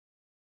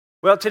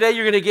Well, today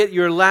you're going to get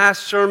your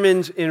last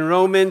sermons in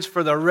Romans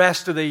for the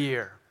rest of the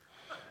year.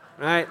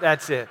 Right?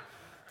 That's it.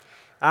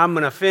 I'm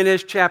going to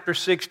finish chapter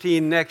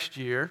 16 next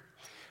year.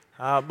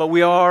 But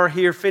we are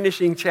here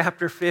finishing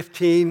chapter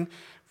 15,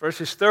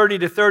 verses 30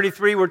 to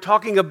 33. We're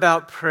talking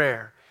about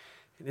prayer.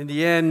 And in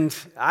the end,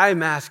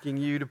 I'm asking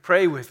you to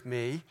pray with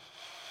me.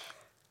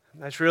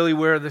 That's really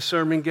where the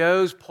sermon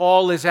goes.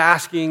 Paul is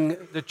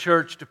asking the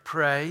church to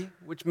pray,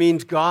 which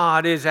means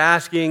God is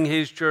asking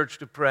his church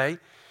to pray.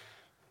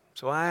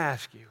 So I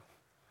ask you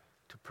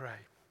to pray.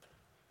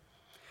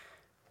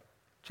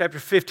 Chapter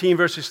 15,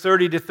 verses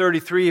 30 to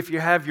 33. If you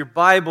have your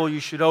Bible,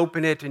 you should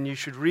open it and you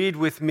should read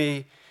with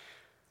me.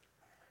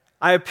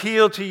 I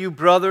appeal to you,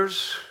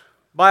 brothers,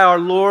 by our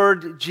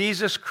Lord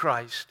Jesus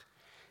Christ,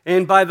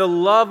 and by the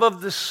love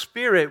of the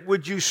Spirit,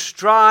 would you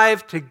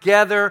strive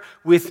together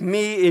with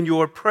me in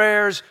your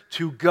prayers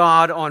to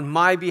God on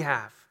my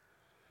behalf,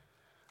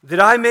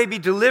 that I may be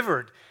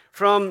delivered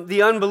from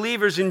the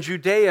unbelievers in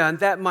Judea, and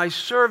that my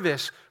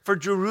service for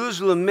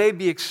Jerusalem may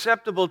be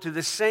acceptable to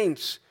the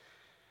saints,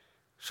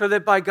 so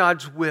that by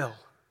God's will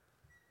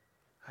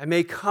I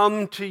may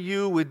come to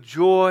you with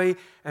joy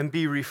and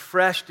be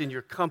refreshed in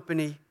your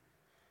company.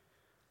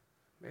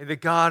 May the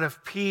God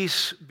of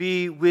peace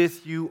be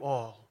with you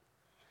all.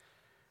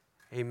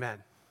 Amen.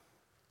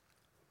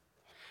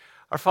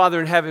 Our Father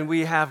in heaven,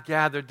 we have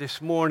gathered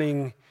this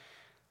morning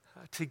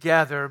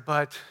together,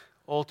 but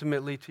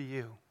ultimately to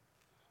you,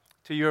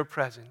 to your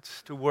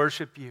presence, to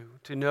worship you,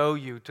 to know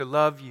you, to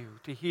love you,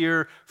 to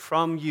hear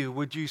from you.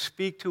 Would you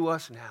speak to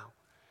us now?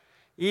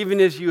 Even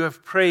as you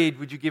have prayed,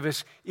 would you give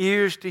us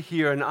ears to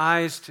hear and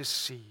eyes to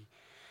see?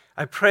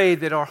 I pray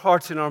that our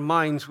hearts and our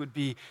minds would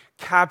be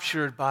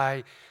captured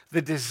by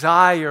the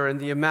desire and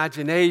the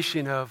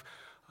imagination of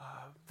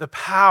the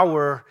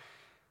power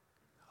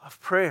of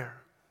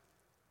prayer,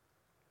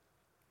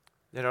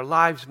 that our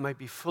lives might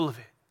be full of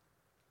it,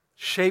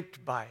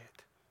 shaped by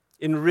it,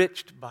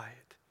 enriched by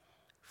it.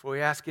 For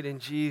we ask it in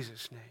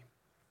Jesus'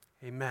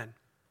 name. Amen.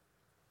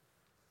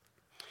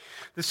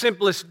 The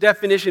simplest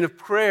definition of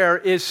prayer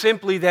is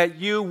simply that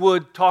you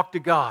would talk to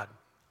God.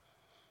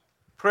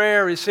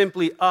 Prayer is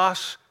simply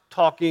us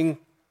talking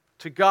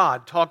to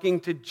God, talking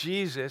to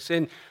Jesus.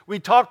 And we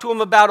talk to Him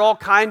about all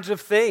kinds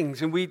of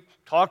things, and we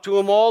talk to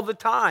Him all the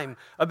time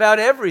about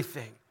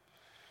everything.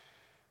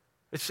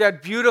 It's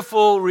that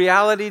beautiful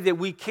reality that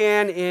we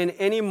can, in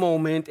any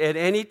moment, at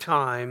any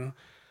time,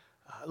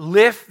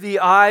 lift the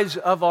eyes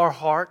of our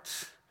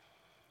hearts,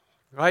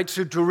 right?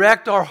 To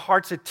direct our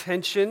heart's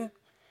attention,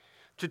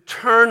 to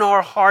turn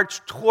our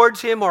hearts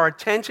towards Him, our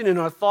attention and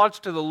our thoughts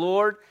to the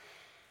Lord,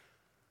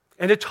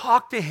 and to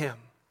talk to Him,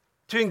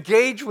 to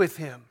engage with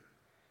Him,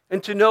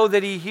 and to know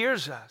that He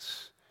hears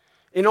us.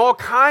 In all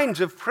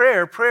kinds of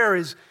prayer, prayer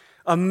is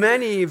a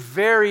many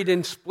varied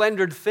and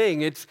splendid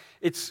thing.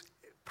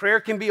 Prayer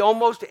can be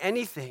almost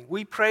anything.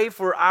 We pray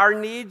for our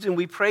needs and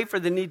we pray for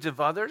the needs of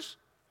others.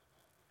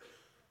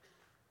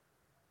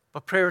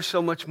 But prayer is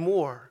so much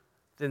more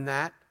than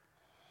that.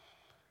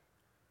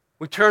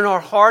 We turn our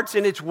hearts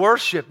and it's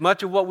worship,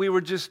 much of what we were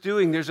just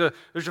doing. There's a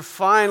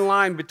fine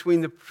line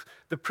between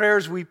the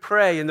prayers we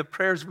pray and the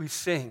prayers we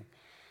sing.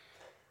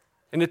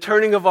 And the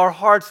turning of our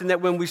hearts, and that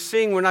when we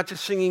sing, we're not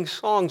just singing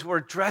songs, we're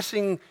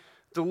addressing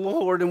the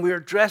Lord and we're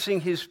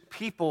addressing His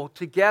people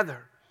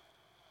together.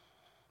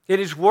 It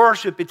is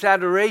worship, it's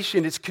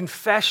adoration, it's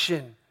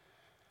confession.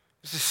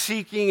 It's the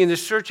seeking and the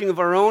searching of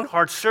our own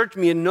hearts. Search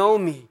me and know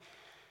me.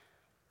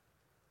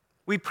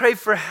 We pray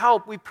for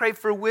help, we pray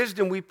for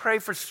wisdom, we pray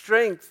for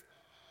strength.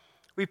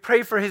 We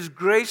pray for His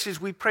graces,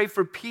 we pray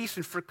for peace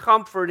and for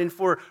comfort and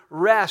for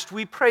rest.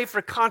 We pray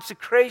for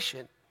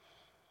consecration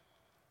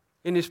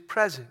in His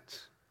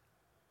presence.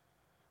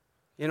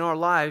 In our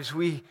lives,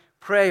 we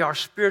pray our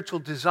spiritual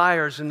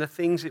desires and the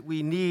things that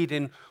we need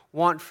and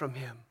want from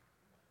Him.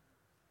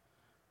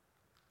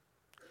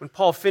 When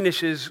Paul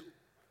finishes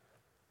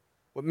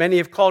what many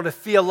have called a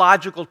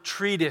theological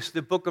treatise,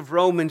 the book of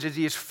Romans, as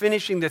he is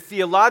finishing the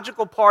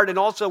theological part, and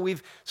also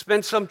we've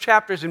spent some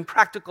chapters in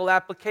practical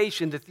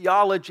application, the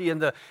theology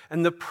and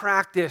the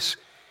practice,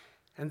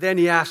 and then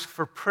he asks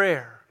for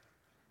prayer.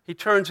 He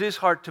turns his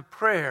heart to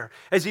prayer.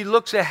 As he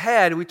looks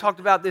ahead, we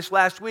talked about this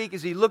last week,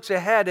 as he looks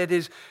ahead at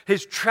his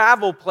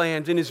travel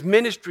plans and his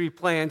ministry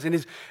plans and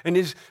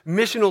his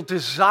missional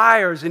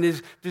desires and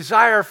his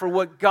desire for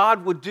what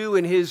God would do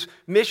in his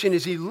mission,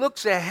 as he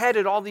looks ahead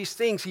at all these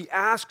things, he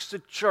asks the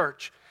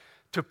church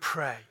to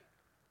pray.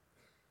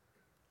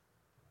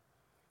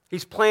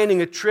 He's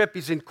planning a trip.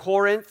 He's in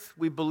Corinth,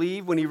 we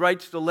believe, when he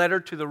writes the letter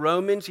to the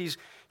Romans.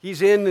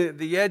 He's in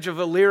the edge of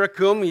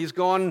Illyricum. He's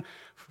gone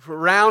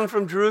around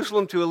from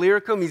Jerusalem to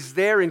Illyricum. He's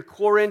there in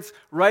Corinth,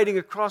 riding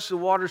across the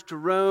waters to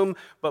Rome.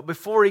 But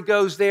before he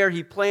goes there,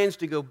 he plans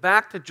to go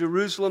back to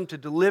Jerusalem to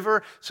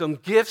deliver some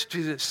gifts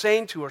to the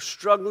saints who are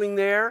struggling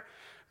there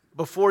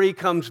before he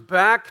comes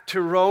back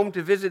to Rome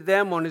to visit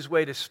them on his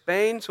way to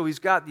Spain. So he's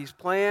got these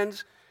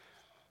plans,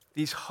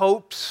 these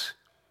hopes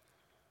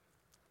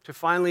to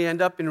finally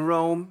end up in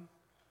Rome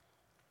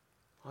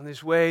on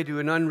his way to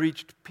an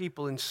unreached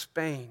people in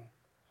Spain.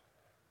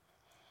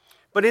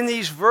 But in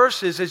these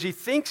verses, as he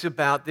thinks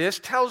about this,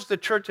 tells the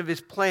church of his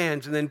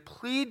plans and then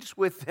pleads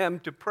with them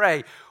to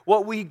pray.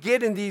 What we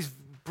get in these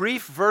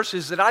brief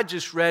verses that I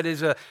just read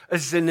is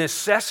the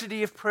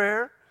necessity of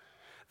prayer,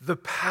 the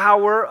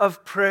power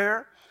of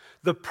prayer,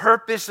 the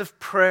purpose of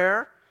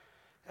prayer,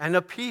 and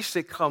a peace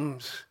that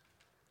comes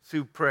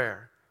through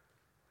prayer.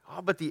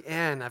 All but the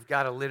end I've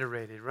got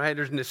alliterated, right?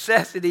 There's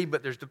necessity,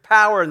 but there's the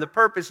power and the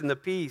purpose and the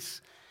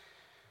peace.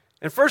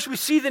 And first we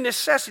see the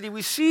necessity.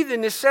 We see the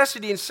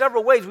necessity in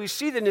several ways. We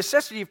see the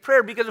necessity of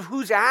prayer because of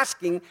who's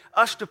asking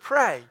us to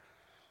pray.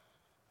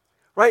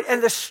 Right?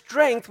 And the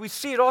strength, we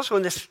see it also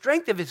in the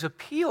strength of his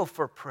appeal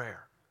for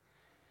prayer.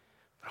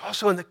 But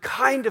also in the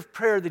kind of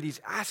prayer that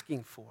he's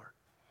asking for.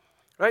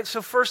 Right?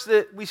 So first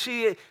we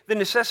see the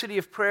necessity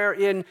of prayer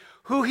in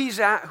who is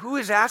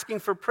asking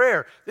for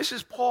prayer. This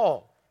is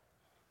Paul,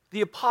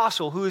 the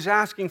apostle, who is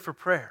asking for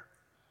prayer.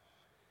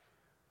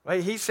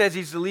 Right? He says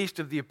he's the least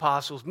of the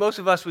apostles. Most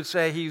of us would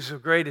say he's the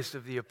greatest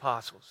of the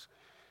apostles.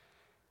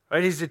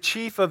 Right? He's the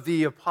chief of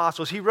the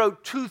apostles. He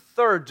wrote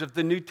 2/3 of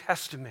the New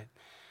Testament.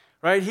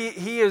 Right?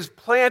 He has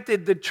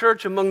planted the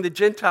church among the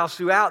Gentiles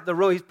throughout the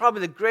world. He's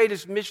probably the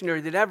greatest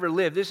missionary that ever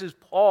lived. This is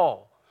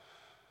Paul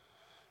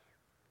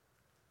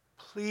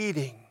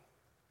pleading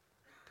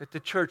that the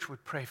church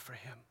would pray for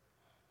him.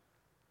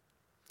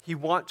 He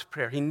wants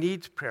prayer. He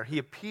needs prayer. He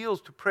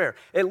appeals to prayer.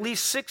 At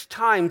least 6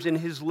 times in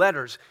his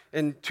letters,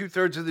 and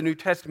 2/3 of the New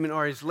Testament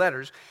are his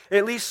letters,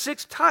 at least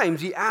 6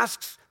 times he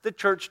asks the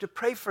church to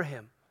pray for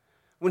him.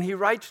 When he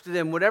writes to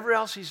them, whatever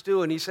else he's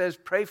doing, he says,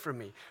 pray for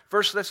me.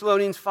 1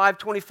 Thessalonians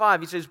 5:25,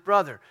 he says,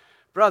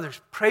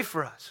 brothers, pray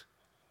for us.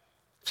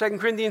 2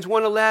 Corinthians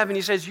 1:11,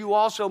 he says, you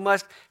also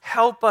must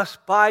help us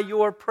by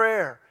your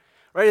prayer.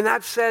 Right? And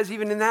that says,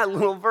 even in that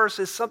little verse,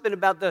 is something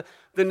about the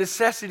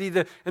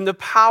necessity and the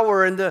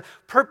power and the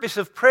purpose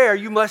of prayer.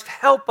 You must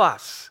help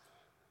us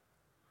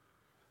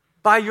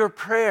by your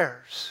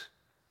prayers.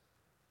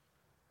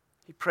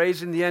 He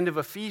prays in the end of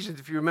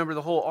Ephesians, if you remember,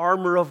 the whole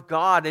armor of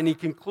God, and he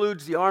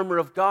concludes the armor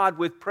of God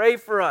with pray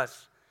for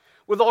us,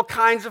 with all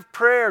kinds of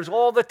prayers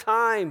all the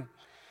time,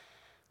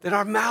 that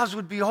our mouths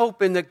would be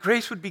open, that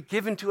grace would be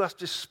given to us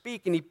to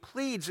speak, and he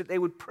pleads that they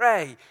would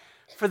pray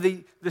for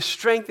the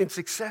strength and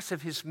success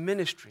of his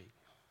ministry.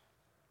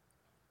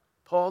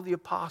 Paul the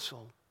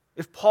apostle.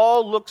 If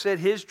Paul looks at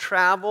his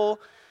travel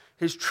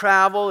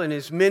and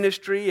his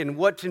ministry and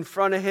what's in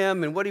front of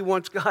him and what he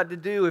wants God to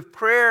do, if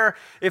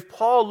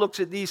Paul looks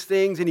at these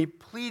things and he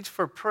pleads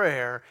for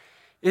prayer,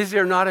 is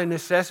there not a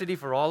necessity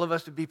for all of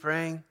us to be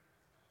praying?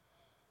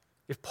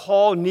 If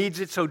Paul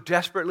needs it so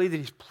desperately that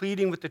he's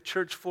pleading with the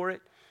church for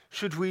it,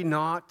 should we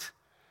not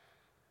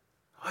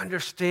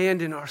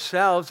understand in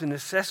ourselves the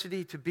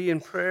necessity to be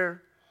in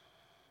prayer?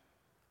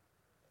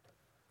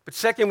 But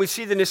second, we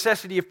see the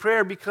necessity of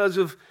prayer because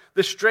of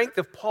the strength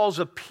of Paul's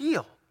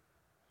appeal.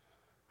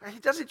 Right? He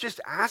doesn't just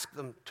ask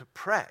them to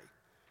pray.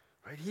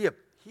 Right?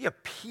 He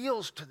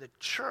appeals to the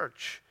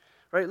church.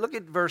 Right? Look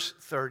at verse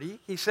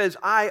 30. He says,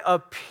 I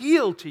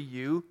appeal to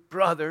you,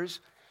 brothers,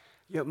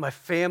 my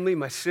family,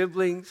 my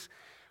siblings.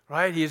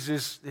 Right? He has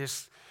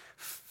this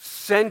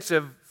sense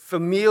of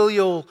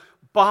familial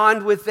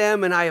bond with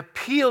them, and I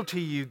appeal to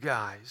you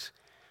guys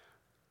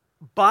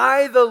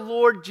by the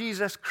Lord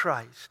Jesus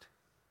Christ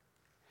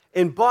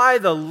and by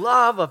the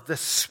love of the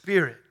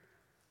Spirit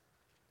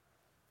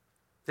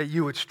that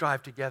you would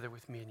strive together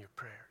with me in your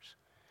prayers.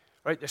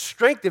 Right? The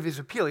strength of his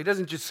appeal. He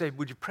doesn't just say,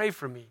 would you pray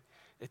for me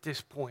at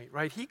this point,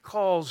 right? He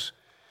calls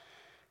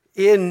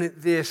in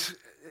this,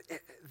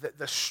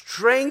 the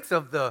strength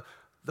of the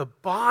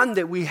bond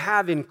that we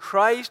have in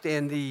Christ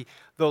and the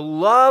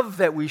love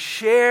that we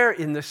share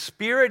in the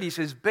Spirit. He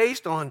says,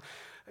 based on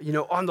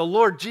the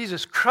Lord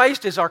Jesus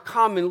Christ as our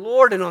common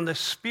Lord, and on the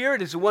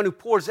Spirit as the one who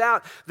pours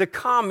out the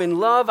common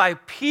love. I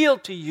appeal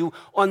to you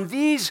on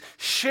these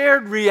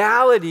shared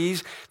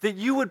realities that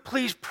you would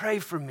please pray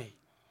for me.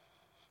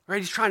 Right?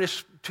 He's trying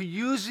to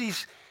use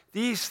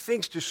these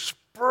things to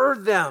spur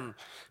them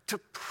to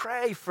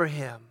pray for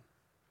him.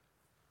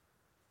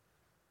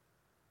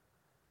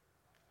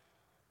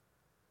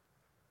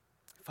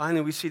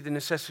 Finally, we see the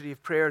necessity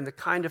of prayer and the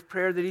kind of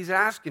prayer that he's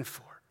asking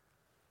for.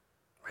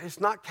 Right? It's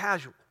not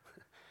casual.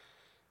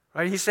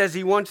 Right? He says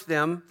he wants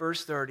them,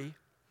 verse 30,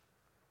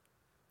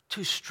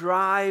 to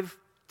strive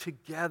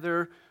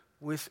together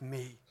with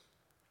me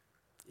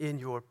in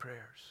your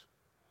prayers.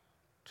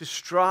 To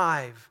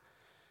strive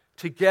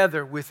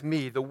together with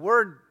me. The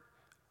word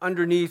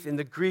underneath in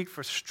the Greek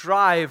for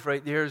strive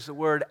right there is the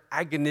word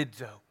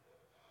agonizo.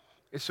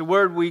 It's the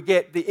word we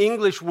get the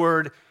English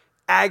word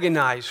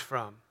agonize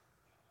from.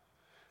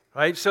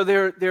 Right? So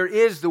there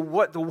is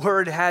what the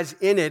word has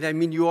in it. I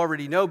mean, you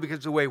already know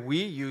because the way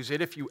we use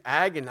it, if you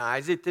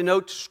agonize, it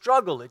denotes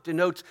struggle. It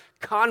denotes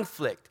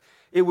conflict.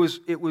 It was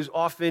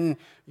often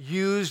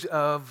used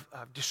of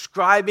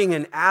describing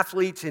an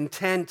athlete's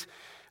intent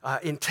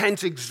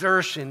intense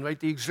exertion, right?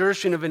 The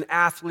exertion of an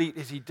athlete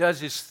as he does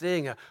his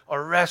thing,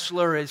 a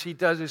wrestler as he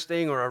does his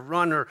thing, or a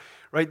runner,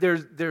 right?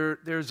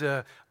 There's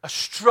a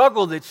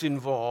struggle that's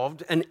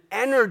involved, an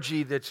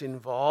energy that's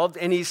involved,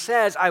 and he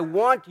says, I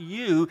want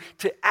you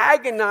to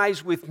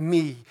agonize with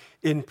me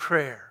in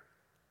prayer.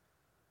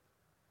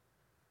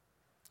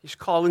 He's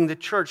calling the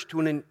church to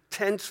an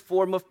intense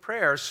form of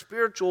prayer,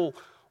 spiritual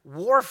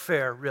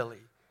warfare, really.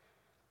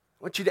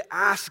 I want you to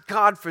ask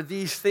God for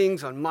these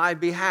things on my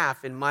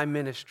behalf in my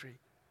ministry.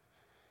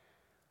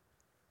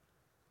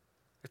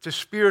 It's a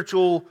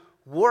spiritual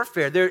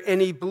warfare. And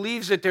he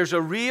believes that there's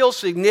a real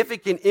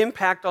significant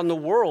impact on the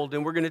world,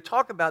 and we're going to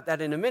talk about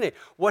that in a minute.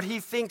 What he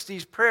thinks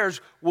these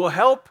prayers will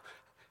help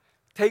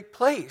take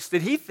place,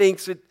 that he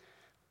thinks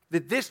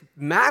that this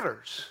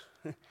matters,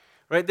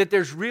 right? That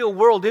there's real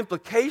world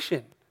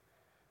implication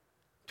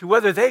to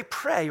whether they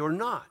pray or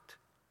not.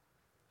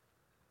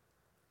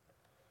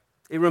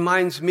 It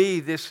reminds me,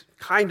 this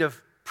kind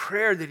of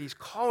prayer that he's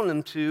calling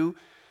them to,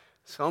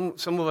 some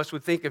of us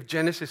would think of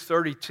Genesis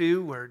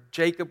 32, where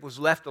Jacob was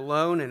left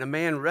alone and a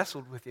man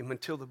wrestled with him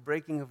until the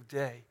breaking of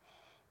day.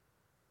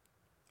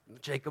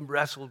 Jacob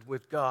wrestled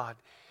with God,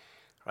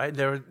 right?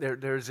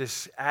 There's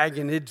this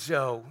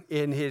agonizo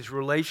in his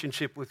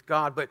relationship with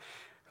God, but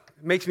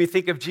it makes me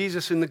think of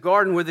Jesus in the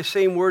garden, where the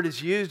same word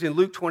is used in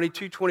Luke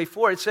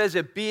 22:24. It says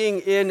that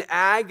being in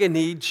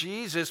agony,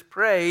 Jesus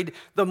prayed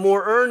the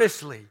more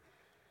earnestly.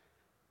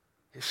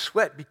 His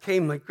sweat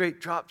became like great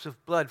drops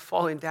of blood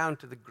falling down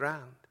to the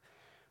ground.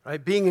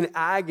 Right? Being in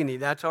agony,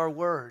 that's our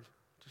word.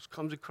 It just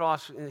comes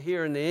across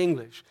here in the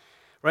English.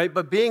 Right?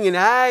 But being in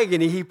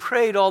agony, he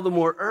prayed all the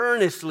more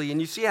earnestly.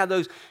 And you see how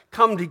those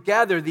come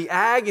together, the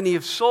agony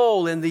of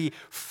soul and the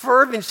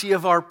fervency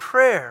of our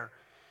prayer.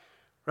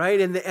 Right?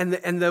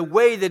 And the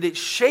way that it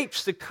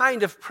shapes the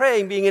kind of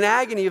praying, being in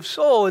agony of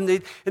soul in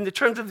the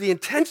terms of the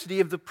intensity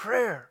of the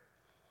prayer.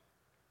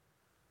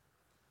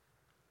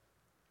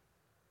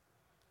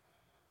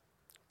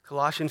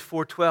 Colossians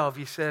 4:12,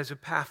 he says,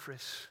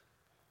 Epaphras,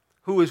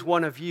 who is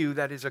one of you,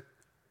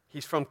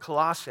 he's from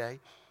Colossae.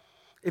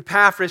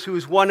 Epaphras, who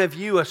is one of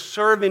you, a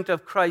servant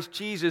of Christ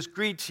Jesus,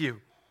 greets you.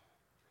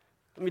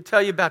 Let me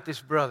tell you about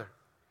this brother.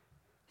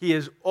 He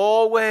is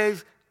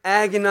always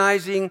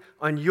agonizing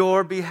on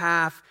your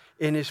behalf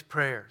in his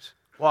prayers.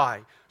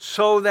 Why?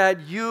 So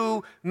that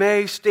you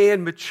may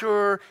stand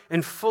mature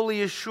and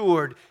fully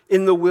assured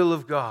in the will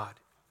of God.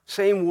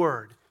 Same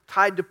word.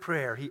 Tied to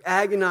prayer. He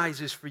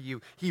agonizes for you.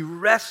 He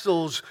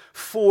wrestles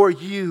for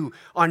you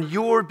on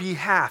your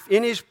behalf.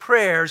 In his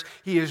prayers,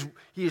 he is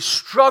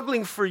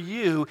struggling for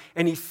you,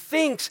 and he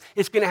thinks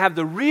it's going to have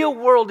the real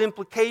world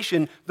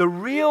implication, the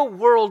real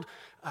world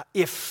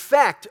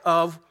effect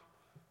of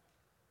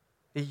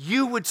that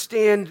you would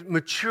stand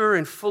mature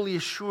and fully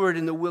assured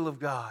in the will of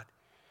God.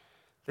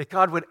 That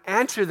God would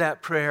answer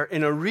that prayer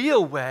in a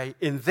real way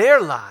in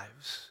their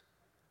lives.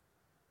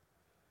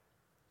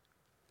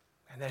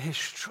 And that his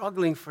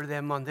struggling for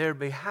them on their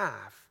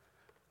behalf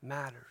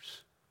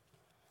matters.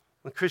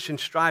 When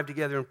Christians strive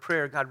together in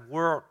prayer, God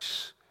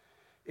works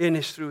in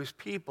us through his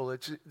people.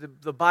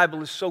 The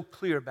Bible is so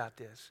clear about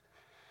this.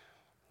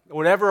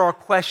 Whatever our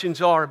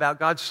questions are about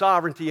God's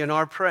sovereignty in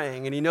our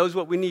praying, and he knows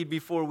what we need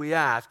before we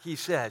ask, he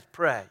says,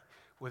 pray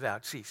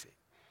without ceasing.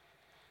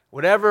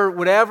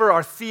 Whatever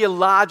our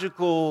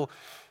theological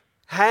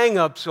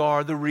hang-ups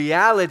are, the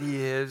reality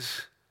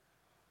is,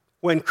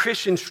 when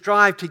Christians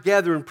strive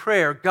together in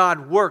prayer,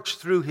 God works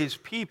through his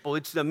people.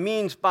 It's the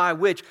means by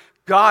which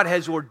God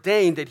has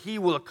ordained that he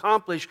will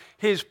accomplish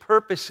his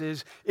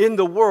purposes in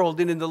the world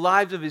and in the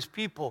lives of his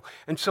people.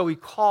 And so he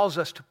calls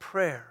us to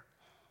prayer.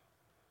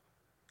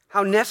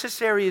 How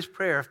necessary is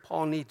prayer if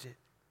Paul needs it?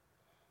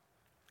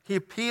 He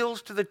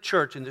appeals to the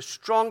church in the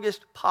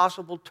strongest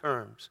possible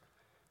terms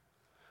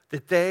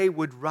that they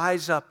would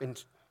rise up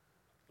and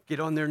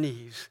get on their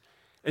knees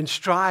and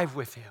strive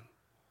with him.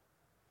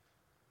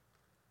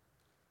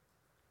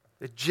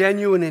 The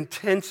genuine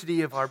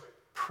intensity of our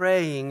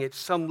praying at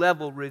some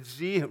level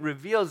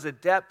reveals the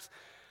depth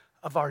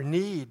of our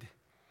need,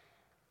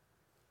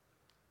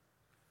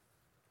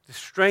 the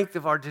strength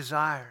of our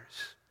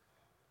desires.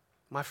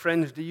 My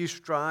friends, do you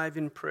strive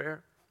in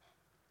prayer?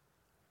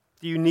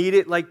 Do you need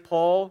it like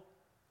Paul,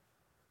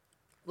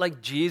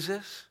 like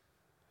Jesus,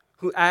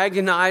 who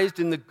agonized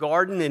in the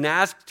garden and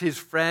asked his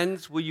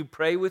friends, will you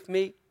pray with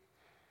me?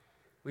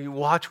 Will you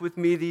watch with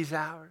me these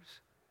hours?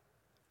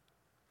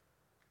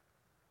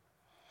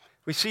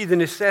 We see the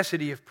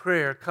necessity of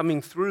prayer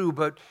coming through,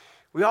 but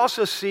we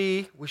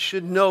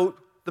should note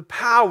the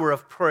power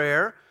of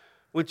prayer,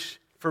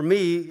 which for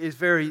me is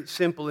very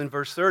simple in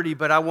verse 30,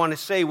 but I want to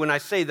say, when I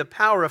say the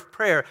power of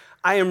prayer,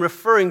 I am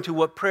referring to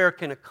what prayer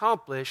can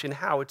accomplish and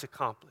how it's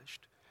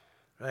accomplished,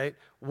 right?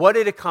 What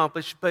it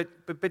accomplished, but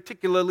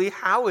particularly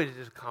how it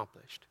is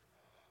accomplished.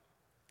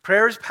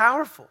 Prayer is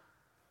powerful.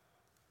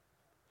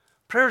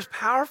 Prayer is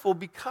powerful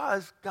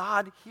because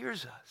God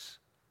hears us.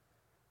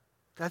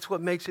 That's what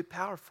makes it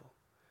powerful.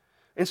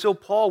 And so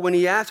Paul, when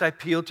he asks, I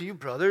appeal to you,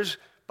 brothers,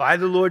 by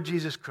the Lord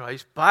Jesus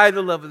Christ, by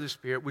the love of the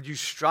Spirit, would you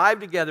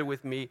strive together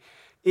with me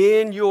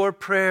in your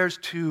prayers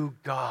to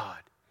God.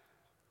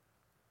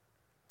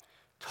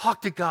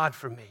 Talk to God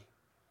for me.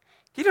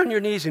 Get on your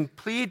knees and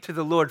plead to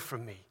the Lord for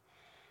me,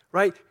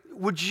 right?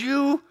 Would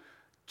you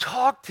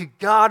talk to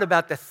God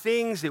about the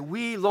things that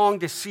we long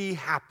to see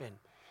happen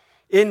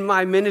in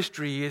my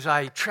ministry as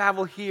I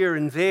travel here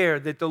and there,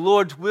 that the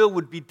Lord's will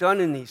would be done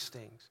in these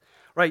things,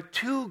 right?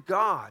 To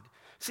God.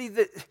 See,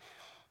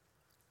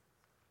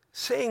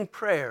 saying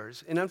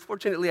prayers, and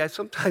unfortunately I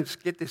sometimes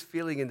get this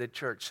feeling in the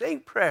church,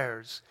 saying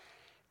prayers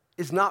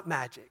is not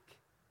magic.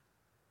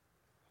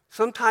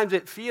 Sometimes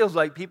it feels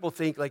like people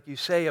think like you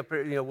say a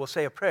prayer, we'll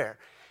say a prayer,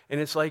 and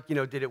it's like,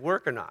 did it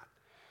work or not?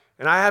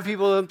 And I have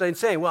people sometimes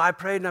saying, well, I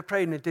prayed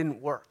and it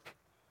didn't work.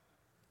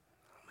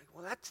 I'm like,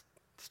 well,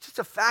 it's just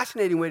a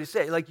fascinating way to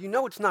say it. Like,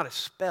 it's not a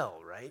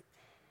spell, right?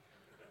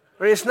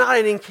 Or it's not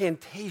an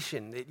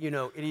incantation that,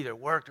 it either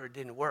worked or it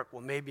didn't work.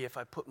 Well, maybe if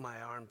I put my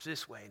arms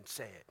this way and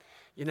say it.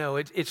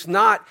 It's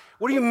not,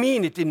 what do you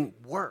mean it didn't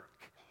work?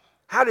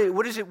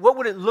 What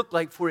would it look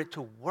like for it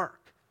to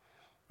work?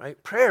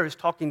 Right? Prayer is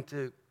talking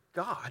to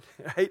God,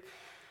 right?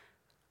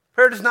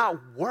 Prayer does not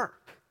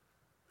work.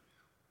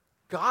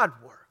 God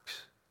works.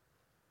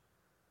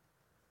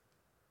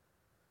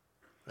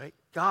 Right?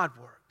 God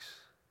works.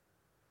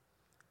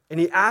 And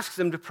he asks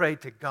them to pray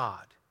to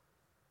God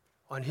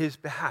on his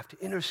behalf, to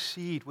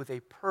intercede with a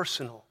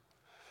personal,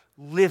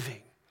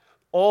 living,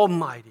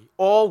 almighty,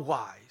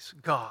 all-wise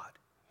God.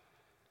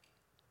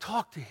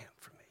 Talk to him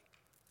for me.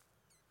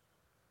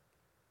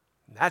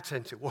 In that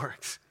sense, it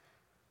works.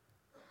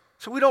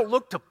 So we don't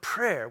look to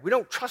prayer. We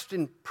don't trust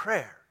in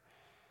prayer.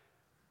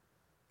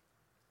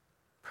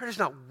 Prayer does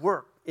not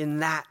work in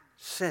that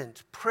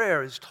sense.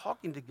 Prayer is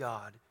talking to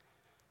God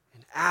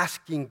and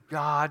asking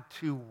God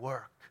to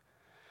work.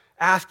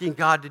 Asking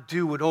God to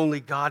do what only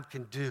God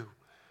can do.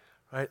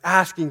 Right?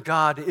 Asking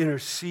God to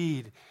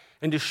intercede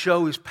and to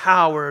show his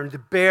power and to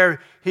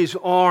bear his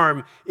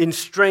arm in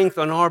strength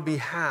on our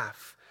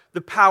behalf.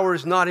 The power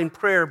is not in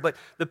prayer, but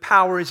the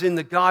power is in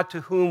the God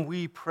to whom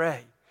we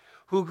pray,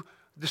 who,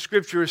 the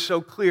scripture is so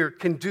clear,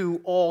 can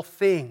do all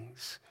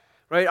things.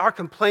 Right? Our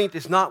complaint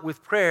is not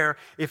with prayer.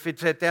 If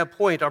it's at that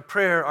point,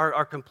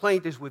 our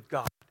complaint is with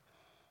God.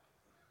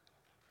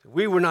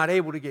 We were not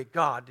able to get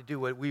God to do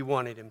what we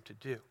wanted him to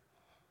do.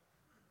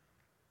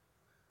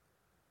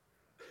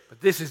 But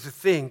this is the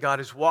thing,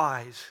 God is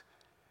wise,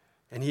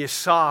 and he is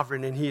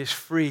sovereign, and he is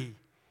free,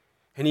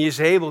 and he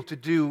is able to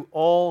do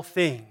all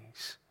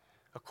things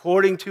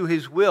according to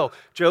his will.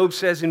 Job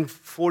says in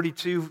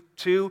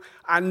 42:2,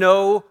 I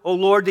know, O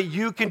Lord, that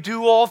you can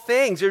do all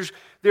things.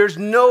 There's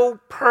no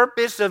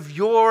purpose of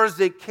yours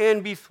that can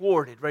be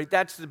thwarted, right?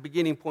 That's the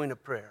beginning point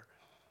of prayer.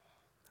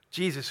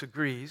 Jesus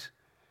agrees.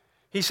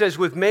 He says,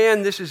 with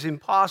man, this is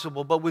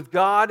impossible, but with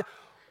God,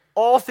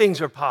 all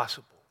things are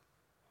possible.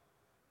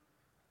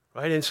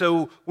 Right? And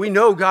so we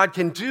know God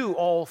can do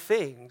all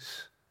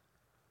things.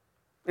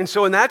 And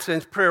so in that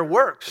sense, prayer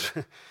works.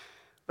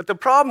 But the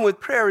problem with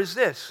prayer is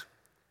this.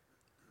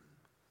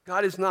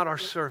 God is not our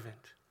servant.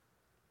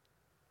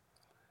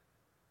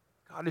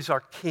 God is our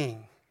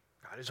king.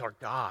 God is our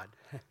God.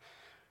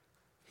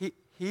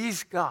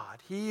 He's God.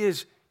 He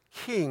is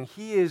king.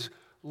 He is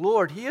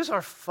Lord. He is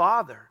our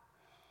Father,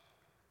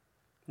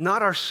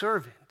 not our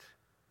servant.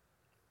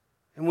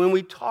 And when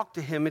we talk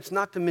to him, it's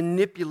not to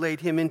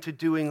manipulate him into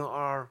doing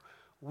our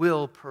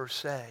will per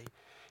se.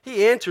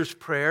 He answers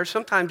prayer.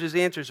 Sometimes his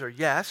answers are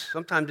yes.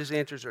 Sometimes his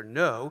answers are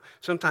no.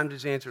 Sometimes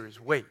his answer is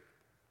wait.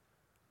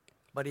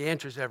 But he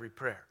answers every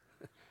prayer.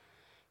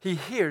 He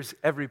hears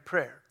every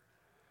prayer.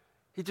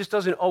 He just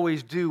doesn't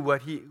always do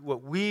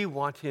what we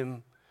want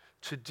him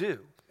to do.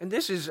 And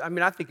this is,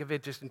 I think of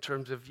it just in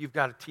terms of you've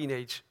got a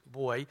teenage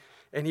boy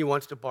and he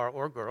wants to borrow,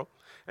 or a girl,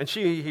 and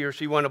he or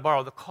she want to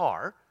borrow the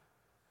car.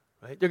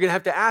 Right? They're going to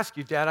have to ask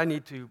you, Dad, I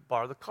need to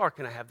borrow the car.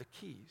 Can I have the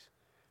keys?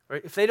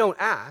 Right? If they don't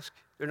ask,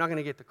 they're not going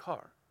to get the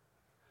car.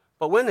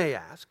 But when they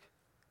ask,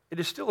 it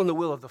is still in the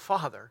will of the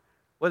Father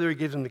whether he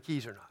gives them the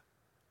keys or not.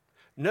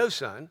 No,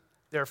 son,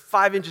 there are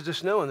 5 inches of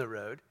snow on the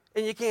road,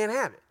 and you can't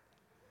have it.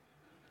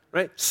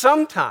 Right?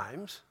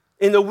 Sometimes,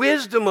 in the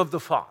wisdom of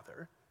the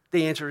Father,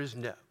 the answer is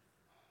no.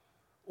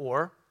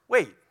 Or,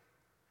 wait,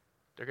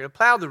 they're going to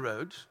plow the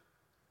roads.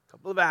 A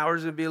couple of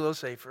hours, it'll be a little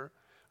safer.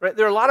 Right?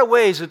 There are a lot of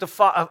ways that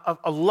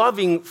a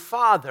loving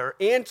father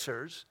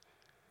answers,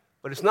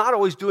 but it's not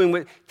always doing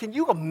what... Can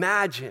you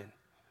imagine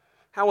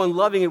how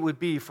unloving it would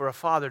be for a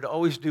father to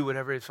always do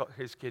whatever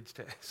his kids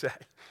say?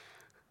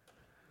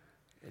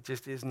 It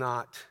just is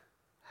not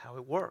how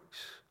it works.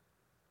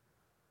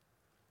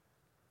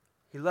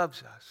 He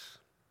loves us.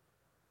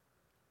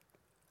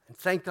 And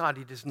thank God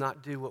he does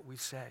not do what we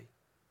say.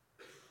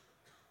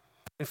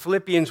 In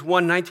Philippians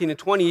 1:19 and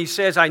 20, he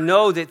says, I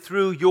know that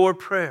through your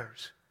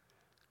prayers,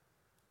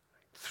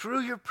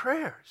 through your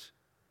prayers,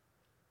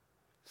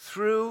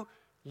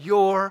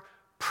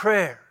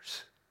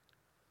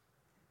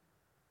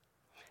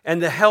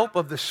 and the help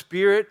of the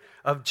Spirit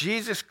of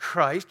Jesus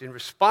Christ in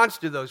response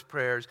to those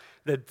prayers,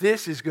 that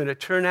this is going to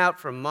turn out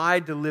for my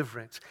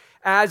deliverance,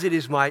 as it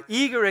is my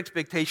eager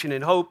expectation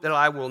and hope that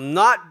I will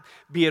not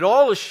be at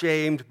all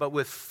ashamed, but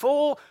with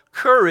full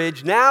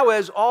courage, now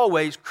as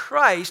always,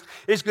 Christ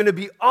is going to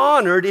be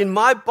honored in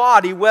my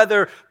body,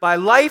 whether by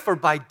life or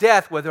by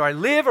death, whether I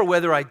live or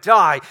whether I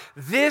die.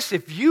 This,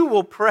 if you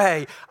will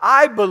pray,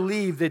 I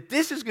believe that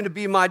this is going to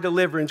be my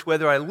deliverance,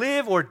 whether I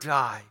live or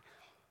die.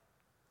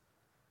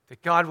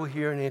 That God will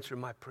hear and answer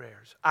my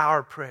prayers,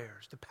 our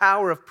prayers. The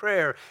power of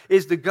prayer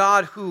is the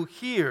God who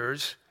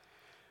hears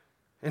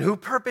and who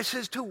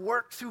purposes to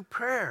work through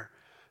prayer.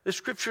 The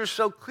Scripture is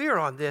so clear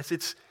on this.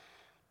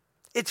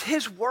 It's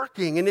His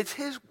working and it's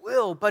His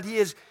will, but He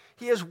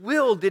has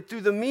willed it through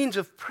the means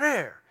of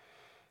prayer.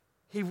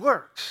 He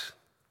works,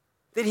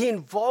 that He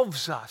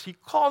involves us. He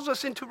calls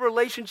us into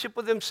relationship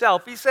with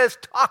Himself. He says,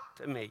 talk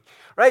to me,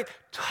 right?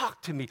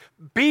 Talk to me,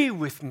 be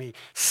with me,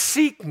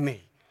 seek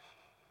me.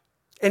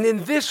 And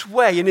in this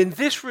way, and in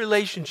this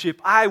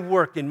relationship, I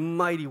work in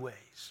mighty ways.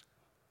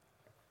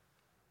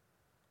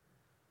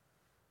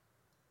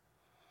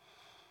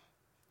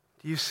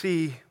 Do you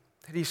see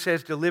that He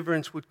says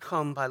deliverance would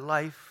come by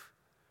life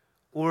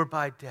or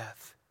by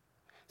death?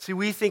 See,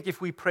 we think if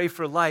we pray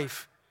for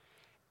life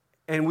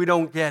and we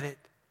don't get it,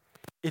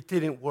 it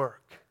didn't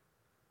work.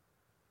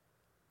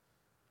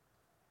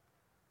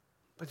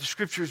 But the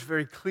Scripture is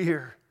very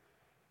clear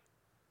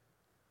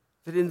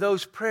that in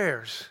those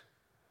prayers,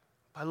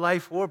 by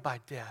life or by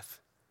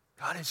death,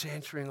 God is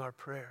answering our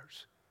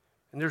prayers.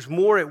 And there's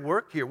more at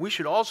work here. We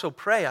should also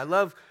pray. I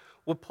love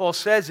what Paul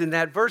says in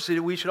that verse,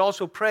 that we should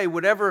also pray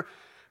whatever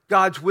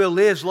God's will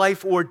is,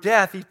 life or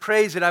death. He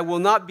prays that I will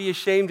not be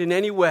ashamed in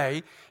any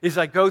way as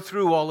I go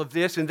through all of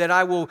this, and that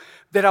I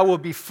will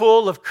be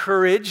full of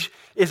courage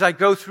as I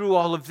go through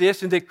all of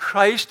this, and that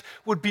Christ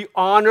would be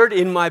honored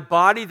in my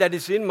body, that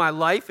is in my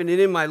life and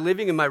in my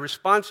living and my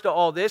response to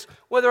all this,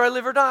 whether I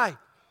live or die.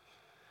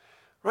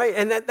 Right?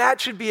 And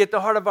that should be at the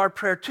heart of our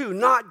prayer too.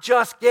 Not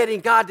just getting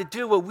God to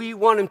do what we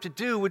want Him to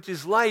do, which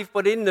is life,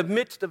 but in the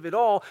midst of it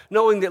all,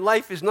 knowing that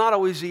life is not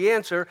always the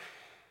answer,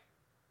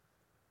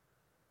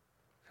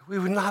 we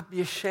would not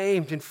be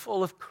ashamed and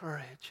full of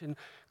courage. And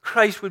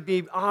Christ would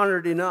be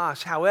honored in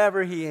us,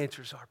 however He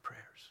answers our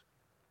prayers.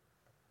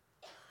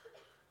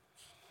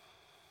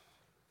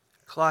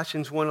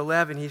 Colossians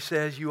 1:11, he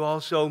says, you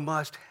also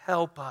must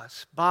help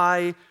us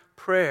by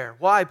prayer.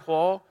 Why,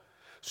 Paul?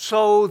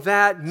 So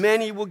that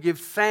many will give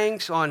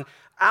thanks on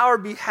our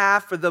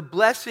behalf for the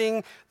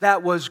blessing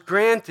that was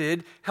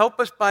granted. Help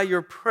us by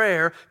your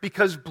prayer,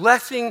 because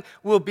blessing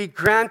will be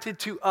granted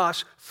to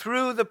us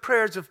through the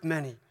prayers of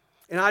many.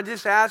 And I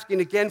just ask, and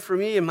again for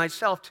me and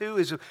myself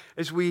too,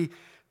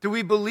 do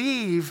we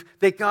believe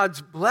that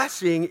God's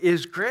blessing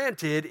is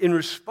granted in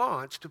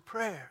response to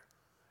prayer?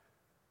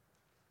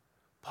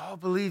 Paul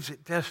believes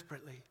it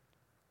desperately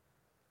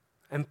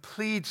and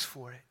pleads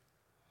for it.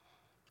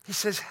 He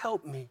says,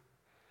 help me.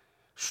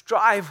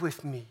 Strive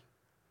with me.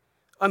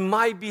 On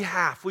my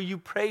behalf, will you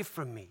pray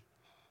for me?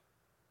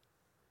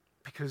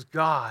 Because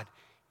God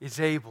is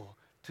able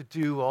to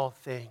do all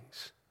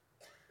things.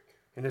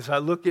 And as I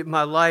look at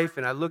my life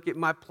and I look at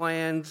my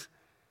plans,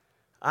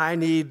 I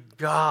need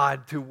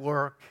God to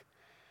work.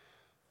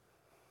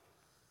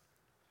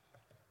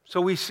 So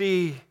we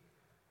see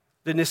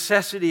the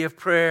necessity of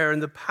prayer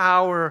and the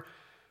power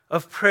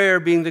of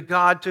prayer being the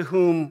God to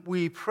whom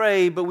we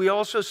pray, but we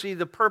also see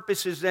the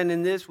purposes then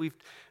in this. We've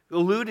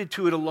alluded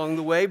to it along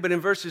the way, but in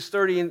verses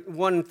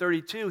 31 and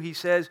 32, he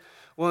says,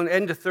 well, in the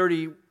end of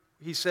 30,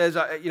 he says,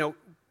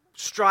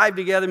 strive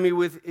together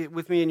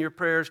with me in your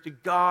prayers to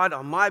God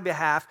on my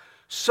behalf,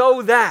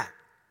 so that,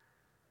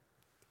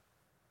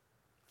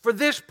 for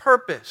this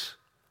purpose,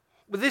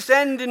 with this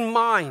end in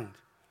mind,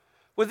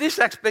 with this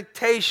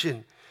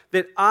expectation,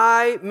 that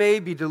I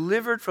may be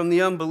delivered from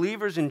the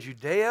unbelievers in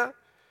Judea,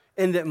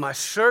 and that my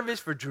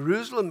service for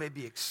Jerusalem may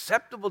be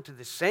acceptable to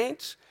the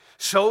saints,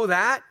 so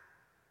that,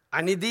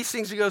 I need these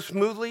things to go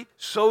smoothly,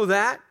 so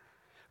that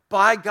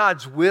by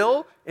God's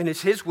will, and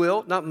it's His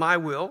will, not my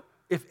will,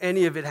 if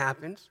any of it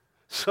happens,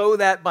 so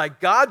that by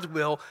God's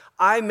will,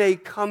 I may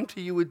come to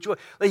you with joy.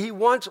 Like He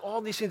wants all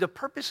these things. The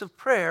purpose of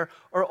prayer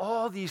are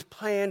all these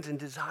plans and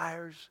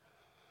desires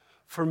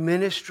for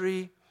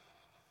ministry,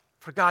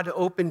 for God to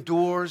open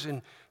doors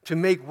and to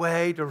make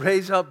way, to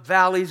raise up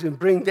valleys and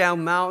bring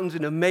down mountains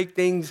and to make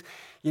things,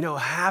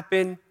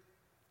 happen.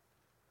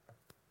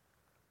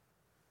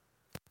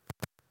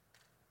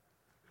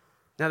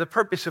 Now, the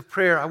purpose of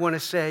prayer, I want to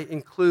say,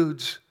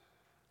 includes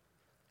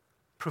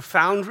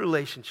profound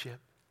relationship.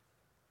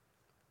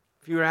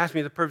 If you were to ask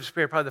me the purpose of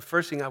prayer, probably the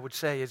first thing I would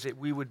say is that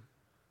we would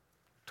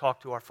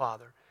talk to our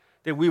Father,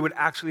 that we would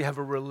actually have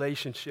a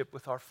relationship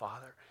with our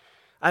Father.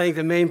 I think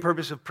the main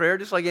purpose of prayer,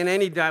 just like in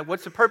any diet,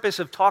 what's the purpose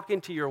of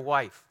talking to your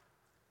wife?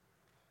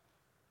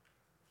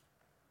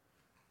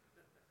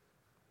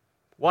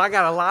 Well, I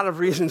got a lot of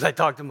reasons I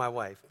talk to my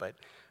wife, but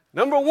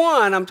number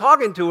one, I'm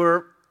talking to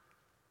her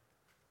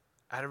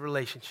out of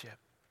relationship.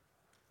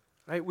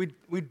 Right?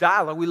 We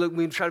dialogue,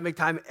 we try to make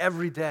time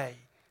every day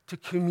to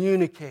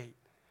communicate,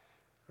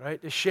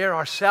 right? To share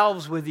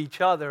ourselves with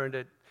each other and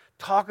to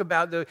talk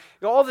about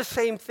all the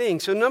same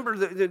things. So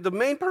the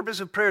main purpose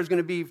of prayer is going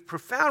to be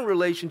profound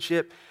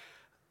relationship.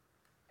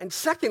 And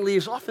secondly,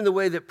 is often the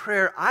way that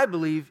prayer, I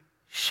believe,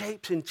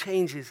 shapes and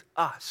changes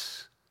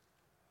us.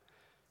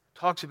 It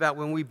talks about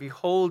when we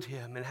behold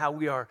him and how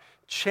we are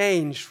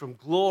changed from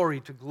glory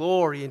to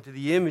glory into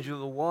the image of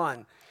the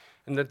one.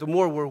 And that the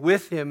more we're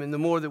with him and the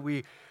more that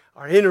we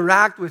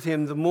interact with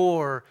him, the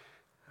more,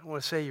 I don't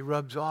want to say he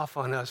rubs off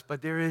on us,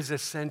 but there is a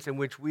sense in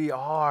which we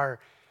are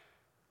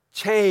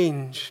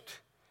changed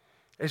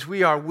as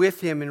we are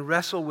with him and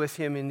wrestle with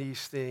him in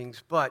these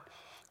things. But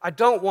I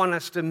don't want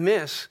us to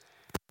miss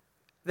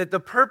that the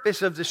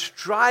purpose of the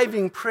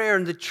striving prayer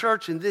in the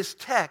church in this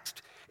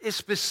text is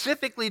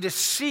specifically to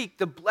seek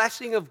the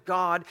blessing of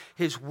God,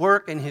 his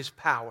work, and his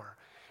power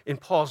in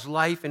Paul's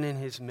life and in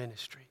his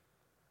ministry.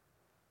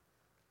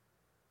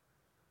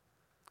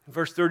 In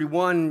verse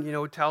 31,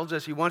 it tells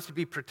us he wants to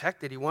be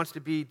protected. He wants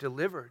to be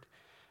delivered.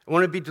 I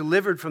want to be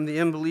delivered from the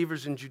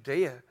unbelievers in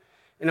Judea.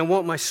 And I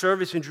want my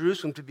service in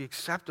Jerusalem to be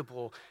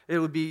acceptable. It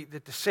would be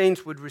that the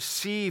saints would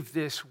receive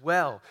this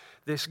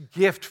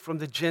gift from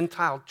the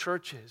Gentile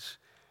churches.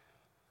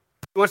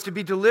 He wants to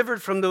be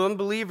delivered from the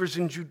unbelievers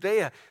in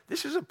Judea.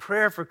 This is a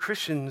prayer for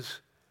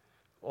Christians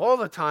all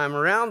the time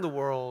around the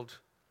world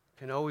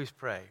can always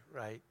pray,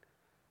 right?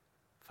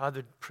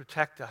 Father,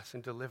 protect us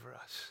and deliver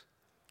us.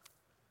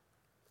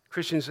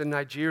 Christians in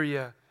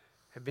Nigeria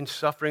have been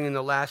suffering in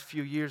the last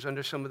few years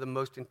under some of the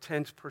most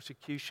intense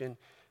persecution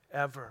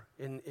ever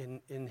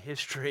in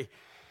history.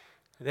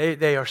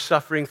 They are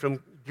suffering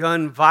from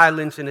gun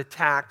violence and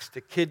attacks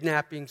to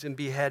kidnappings and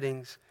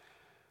beheadings.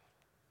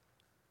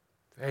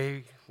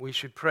 We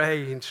should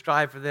pray and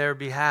strive for their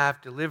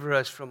behalf, deliver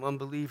us from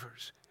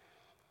unbelievers.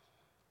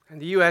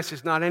 And the U.S.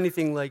 is not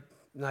anything like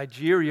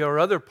Nigeria or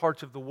other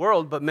parts of the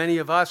world, but many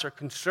of us are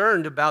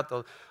concerned about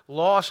the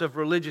loss of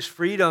religious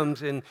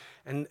freedoms and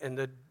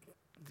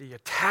the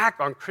attack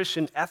on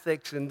Christian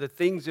ethics and the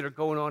things that are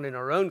going on in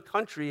our own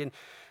country. And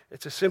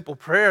it's a simple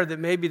prayer that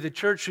maybe the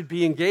church should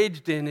be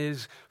engaged in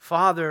is,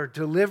 Father,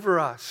 deliver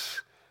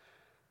us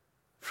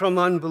from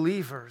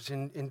unbelievers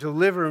and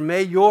deliver.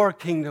 May your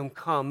kingdom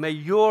come. May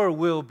your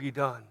will be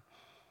done.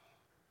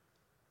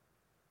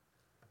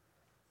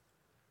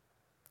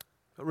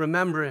 But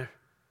remember,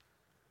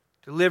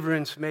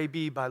 deliverance may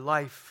be by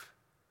life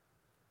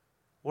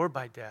or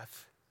by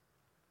death.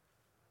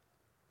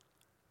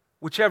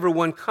 Whichever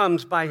one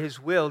comes by his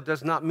will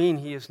does not mean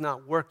he is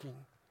not working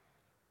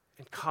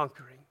and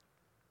conquering.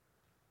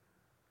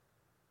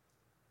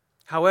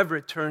 However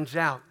it turns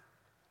out,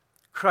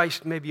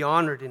 Christ may be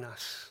honored in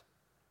us.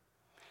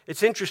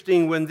 It's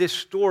interesting when this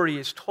story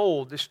is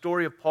told, this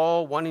story of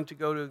Paul wanting to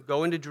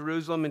go into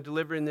Jerusalem and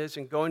delivering this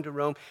and going to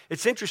Rome.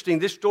 It's interesting,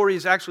 this story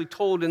is actually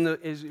told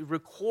is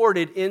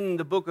recorded in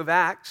the book of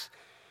Acts.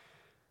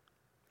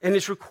 And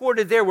it's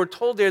recorded there, we're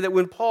told there that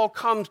when Paul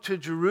comes to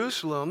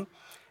Jerusalem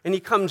and he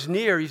comes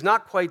near, he's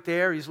not quite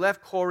there, he's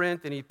left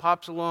Corinth and he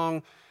pops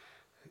along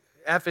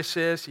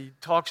Ephesus, he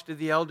talks to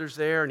the elders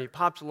there and he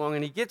pops along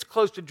and he gets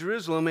close to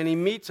Jerusalem and he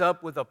meets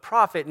up with a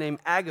prophet named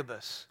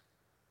Agabus.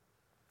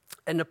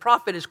 And the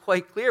prophet is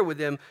quite clear with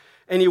him,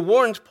 and he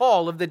warns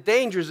Paul of the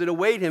dangers that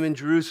await him in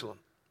Jerusalem.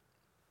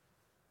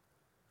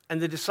 And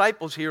the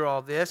disciples hear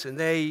all this, and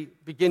they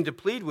begin to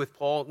plead with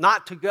Paul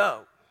not to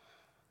go.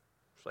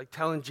 It's like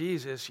telling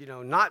Jesus,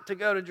 not to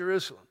go to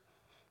Jerusalem.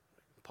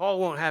 Paul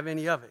won't have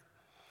any of it.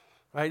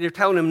 Right? They're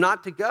telling him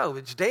not to go.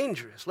 It's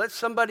dangerous. Let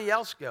somebody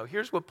else go.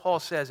 Here's what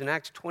Paul says in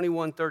Acts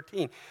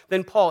 21:13.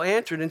 Then Paul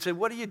answered and said,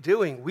 "What are you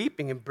doing,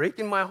 weeping and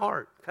breaking my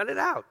heart? Cut it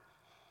out.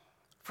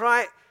 For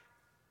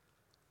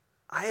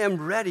I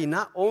am ready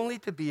not only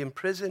to be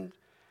imprisoned,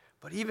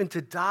 but even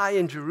to die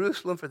in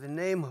Jerusalem for the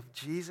name of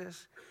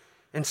Jesus."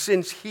 And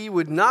since he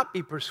would not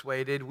be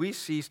persuaded, we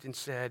ceased and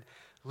said,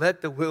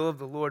 "Let the will of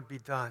the Lord be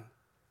done."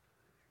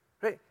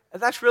 Right?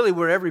 And that's really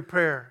where every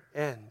prayer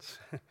ends.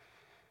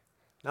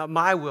 Not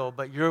my will,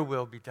 but your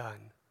will be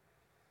done.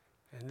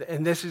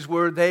 And this is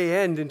where they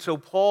end. And so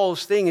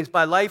Paul's thing is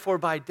by life or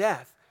by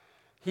death,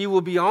 he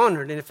will be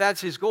honored. And if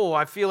that's his goal,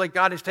 I feel like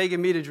God has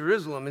taken me to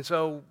Jerusalem. And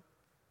so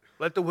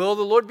let the will of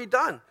the Lord be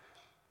done.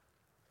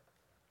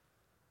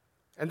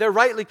 And they're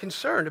rightly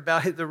concerned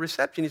about the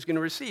reception he's going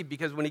to receive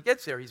because when he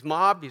gets there, he's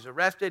mobbed, he's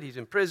arrested, he's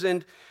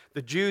imprisoned.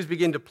 The Jews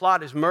begin to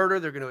plot his murder.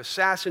 They're going to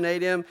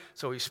assassinate him.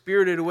 So he's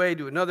spirited away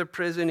to another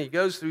prison. He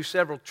goes through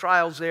several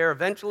trials there.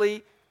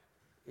 Eventually,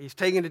 he's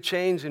taken to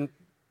chains and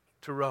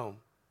to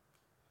Rome.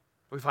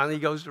 Finally, he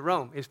goes to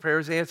Rome. His prayer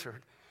is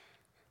answered.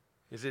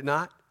 Is it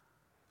not?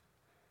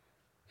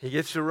 He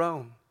gets to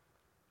Rome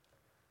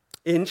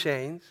in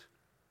chains.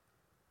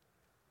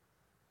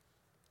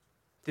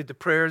 Did the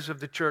prayers of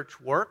the church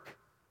work?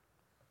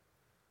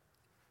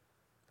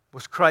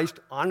 Was Christ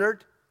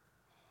honored?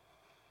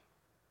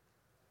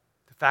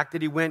 The fact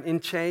that he went in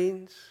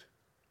chains?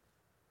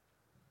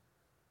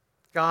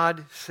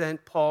 God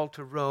sent Paul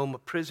to Rome, a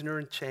prisoner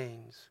in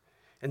chains.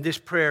 And this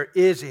prayer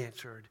is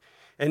answered.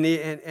 And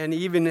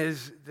even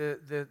as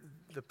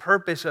the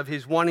purpose of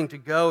his wanting to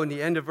go in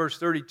the end of verse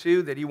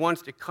 32, that he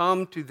wants to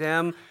come to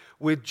them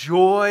with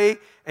joy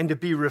and to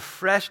be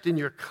refreshed in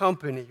your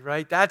company,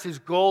 right? That's his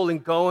goal in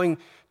going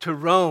to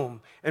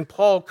Rome. And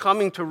Paul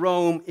coming to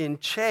Rome in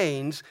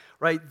chains,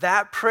 right?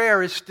 That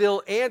prayer is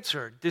still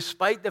answered,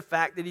 despite the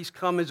fact that he's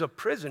come as a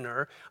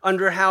prisoner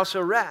under house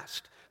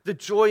arrest. The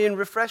joy and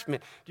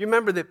refreshment. Do you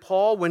remember that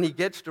Paul, when he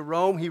gets to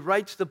Rome, he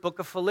writes the book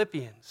of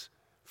Philippians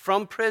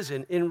from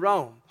prison in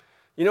Rome?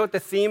 You know what the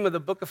theme of the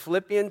book of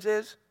Philippians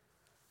is?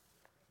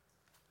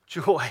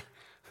 Joy.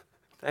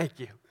 Thank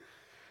you.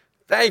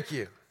 Thank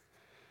you.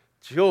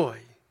 Joy,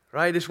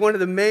 right? It's one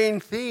of the main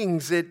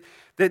things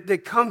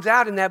that comes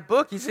out in that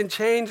book. He's in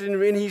chains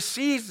and he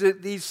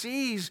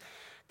sees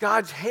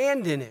God's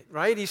hand in it,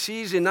 right? He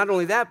sees, and not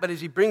only that, but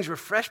as he brings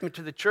refreshment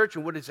to the church,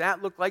 and what does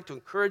that look like to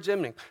encourage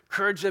them and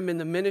encourage them in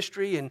the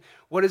ministry? And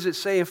what does it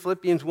say in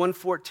Philippians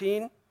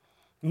 1:14?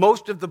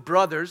 Most of the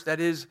brothers, that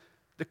is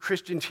the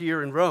Christians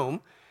here in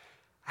Rome,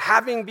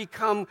 having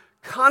become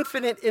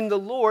confident in the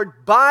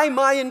Lord by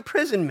my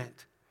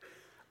imprisonment,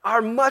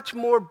 are much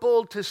more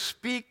bold to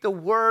speak the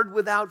word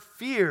without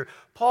fear.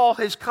 Paul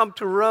has come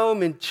to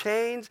Rome in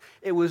chains.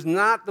 It was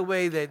not the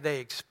way that they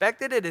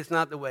expected it. It's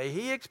not the way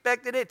he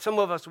expected it. Some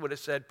of us would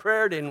have said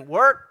prayer didn't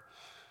work.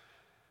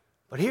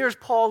 But here's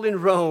Paul in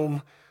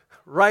Rome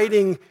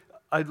writing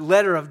a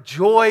letter of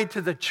joy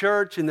to the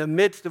church in the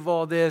midst of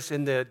all this,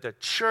 and the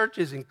church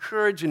is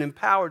encouraged and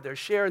empowered. They're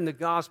sharing the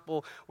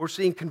gospel. We're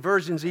seeing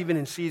conversions even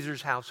in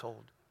Caesar's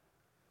household.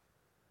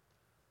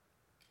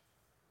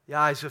 The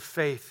eyes of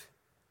faith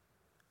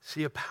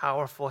see a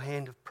powerful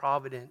hand of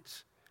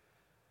providence,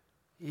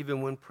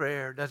 even when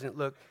prayer doesn't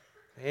look,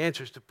 the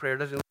answers to prayer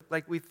doesn't look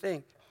like we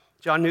think.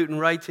 John Newton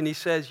writes and he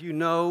says, you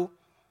know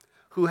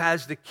who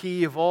has the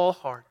key of all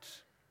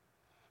hearts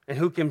and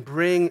who can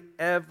bring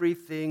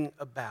everything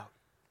about.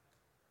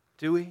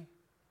 Do we? Do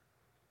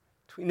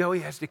we know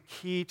he has the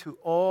key to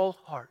all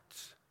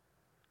hearts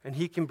and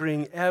he can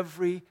bring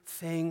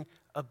everything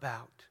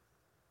about?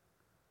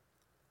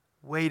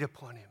 Wait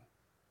upon him.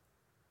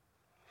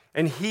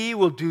 And he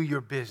will do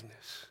your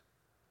business.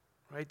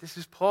 Right? This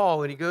is Paul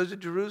when he goes to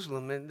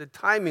Jerusalem, and the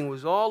timing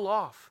was all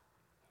off.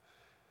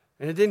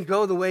 And it didn't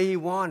go the way he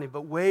wanted,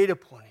 but wait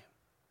upon him.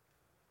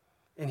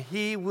 And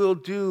he will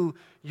do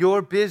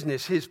your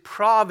business. His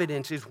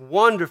providence is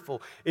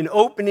wonderful in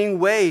opening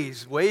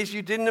ways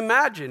you didn't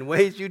imagine,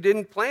 ways you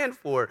didn't plan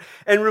for,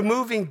 and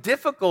removing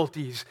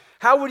difficulties.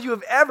 How would you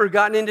have ever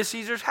gotten into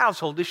Caesar's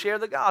household to share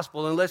the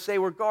gospel unless they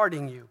were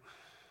guarding you?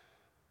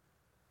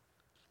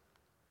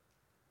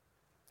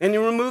 And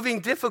in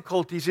removing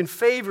difficulties in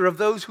favor of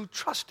those who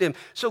trust him.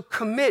 So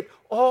commit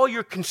all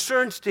your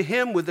concerns to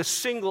him with a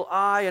single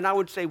eye, and I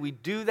would say we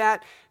do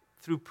that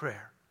through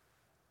prayer.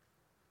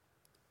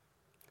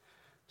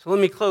 So let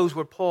me close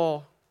where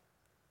Paul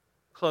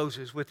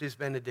closes with his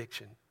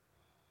benediction,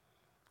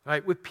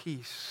 right? With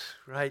peace,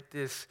 right?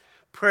 This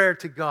prayer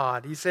to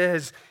God. He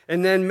says,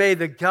 and then may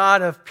the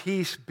God of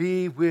peace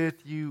be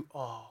with you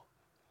all.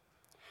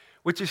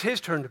 Which is his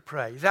turn to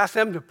pray. He's asked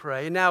them to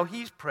pray, and now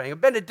he's praying. A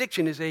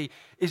benediction is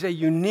a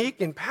unique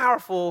and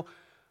powerful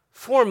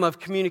form of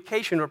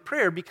communication or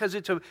prayer because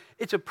it's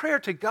a prayer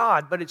to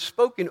God, but it's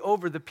spoken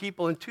over the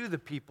people and to the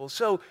people.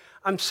 So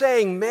I'm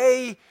saying,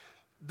 may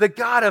the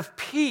God of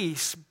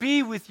peace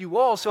be with you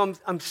all. So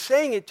I'm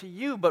saying it to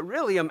you, but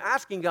really I'm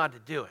asking God to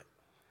do it.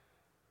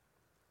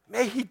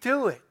 May he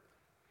do it.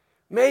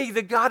 May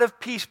the God of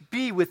peace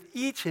be with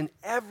each and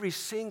every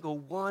single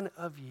one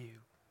of you.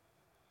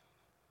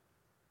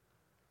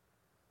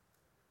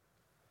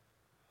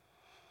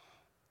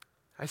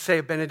 I say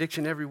a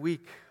benediction every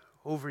week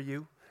over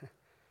you.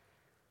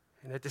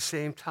 And at the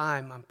same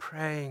time, I'm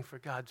praying for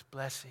God's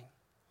blessing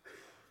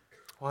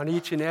on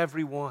each and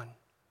every one.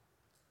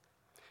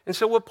 And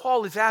so what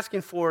Paul is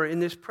asking for in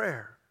this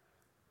prayer,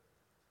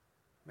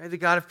 may the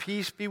God of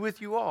peace be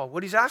with you all.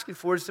 What he's asking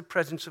for is the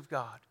presence of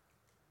God,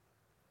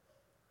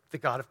 the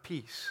God of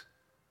peace,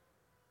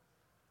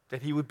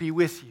 that he would be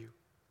with you,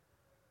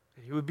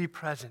 that he would be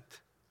present,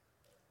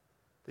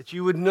 that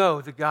you would know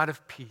the God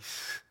of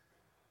peace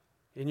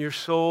in your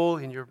soul,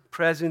 in your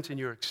presence, in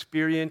your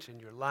experience, in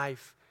your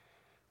life.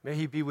 May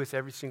he be with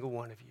every single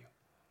one of you.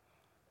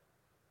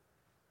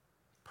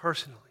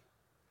 Personally.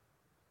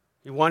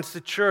 He wants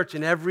the church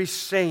and every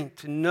saint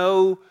to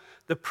know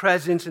the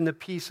presence and the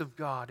peace of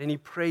God, and he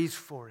prays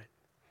for it.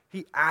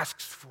 He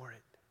asks for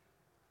it.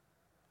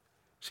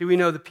 See, we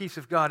know the peace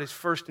of God is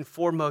first and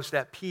foremost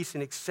that peace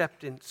and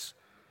acceptance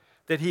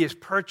that he has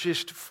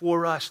purchased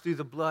for us through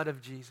the blood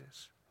of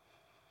Jesus.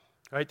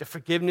 Right? The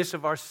forgiveness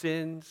of our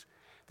sins,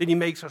 that he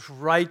makes us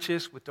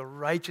righteous with the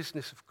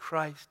righteousness of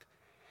Christ.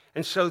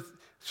 And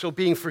so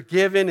being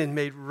forgiven and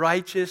made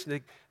righteous,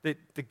 that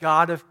the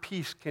God of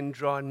peace can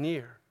draw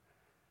near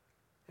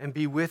and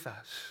be with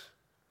us.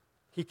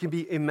 He can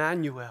be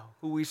Emmanuel,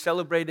 who we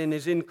celebrate in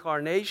his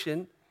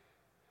incarnation,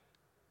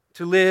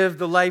 to live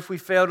the life we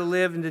fail to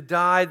live and to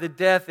die the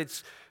death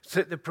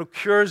that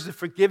procures the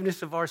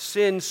forgiveness of our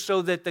sins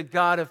so that the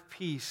God of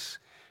peace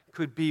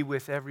could be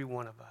with every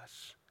one of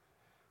us.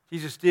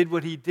 Jesus did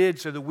what he did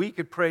so that we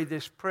could pray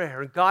this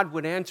prayer, and God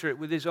would answer it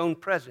with his own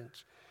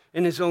presence,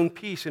 in his own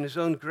peace, and his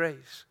own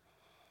grace.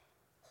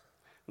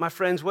 My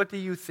friends, what do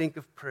you think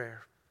of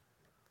prayer?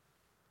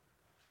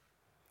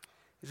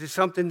 Is it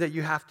something that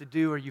you have to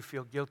do or you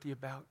feel guilty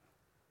about?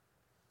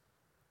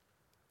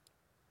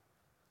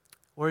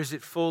 Or is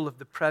it full of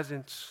the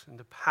presence and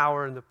the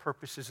power and the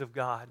purposes of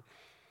God?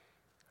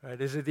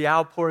 Right? Is it the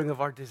outpouring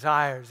of our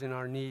desires and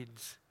our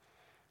needs?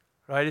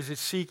 Right? Is it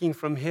seeking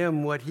from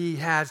him what he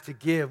has to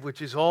give,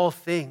 which is all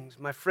things?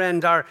 My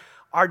friend,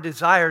 our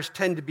desires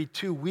tend to be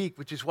too weak,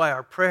 which is why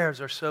our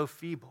prayers are so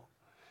feeble.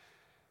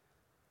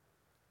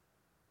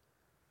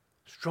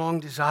 Strong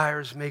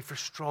desires make for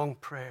strong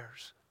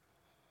prayers.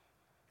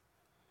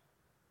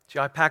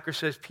 J.I. Packer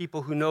says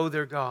people who know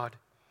their God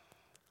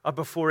are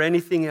before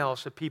anything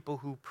else a people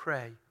who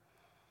pray.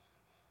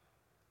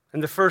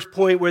 And the first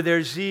point where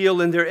their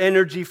zeal and their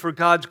energy for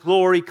God's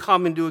glory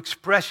come into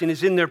expression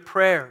is in their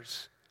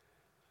prayers.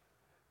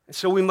 And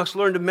so we must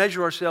learn to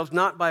measure ourselves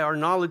not by our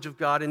knowledge of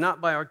God and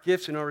not by our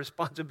gifts and our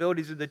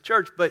responsibilities of the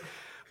church, but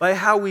by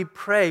how we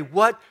pray.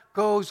 What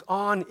goes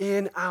on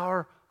in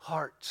our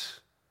hearts?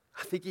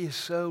 I think he is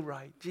so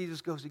right.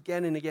 Jesus goes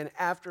again and again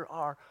after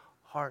our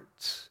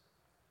hearts.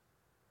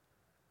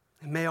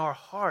 And may our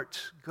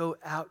hearts go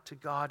out to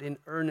God in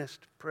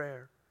earnest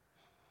prayer.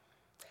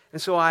 And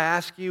so I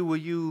ask you, will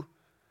you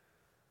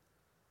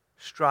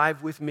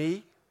strive with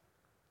me?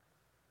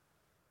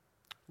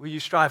 Will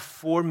you strive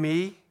for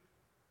me?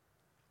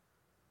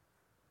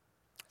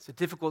 It's a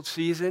difficult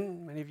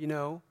season, many of you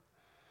know,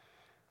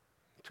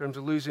 in terms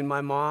of losing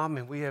my mom.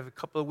 And we have a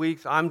couple of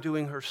weeks. I'm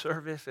doing her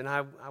service, and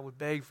I would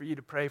beg for you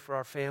to pray for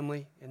our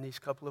family in these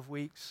couple of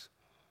weeks.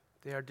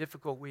 They are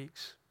difficult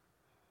weeks.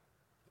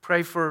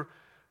 Pray for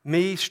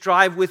me,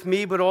 strive with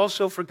me, but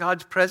also for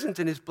God's presence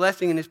and his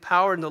blessing and his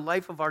power in the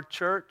life of our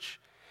church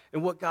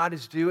and what God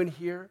is doing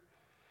here.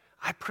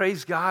 I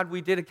praise God.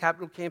 We did a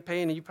capital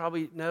campaign, and you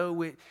probably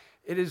know it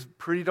is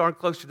pretty darn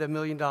close to $1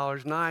 million,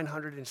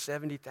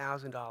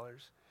 $970,000.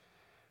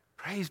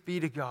 Praise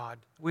be to God.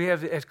 We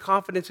have as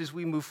confidence as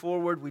we move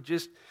forward. We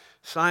just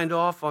signed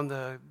off on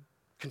the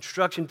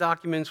construction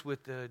documents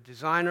with the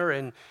designer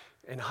and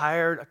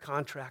hired a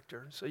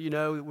contractor. So you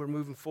know we're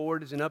moving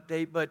forward as an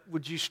update, but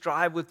would you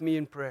strive with me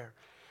in prayer?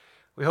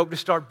 We hope to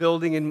start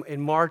building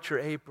in March or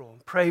April.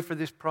 Pray for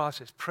this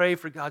process. Pray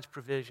for God's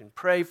provision.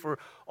 Pray for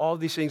all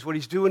these things, what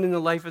he's doing in the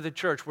life of the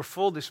church. We're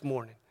full this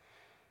morning.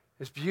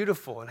 It's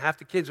beautiful, and half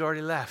the kids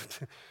already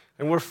left,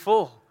 and we're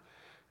full.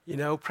 You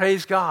know,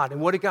 praise God.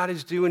 And what God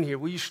is doing here.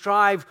 Will you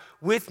strive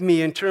with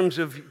me in terms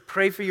of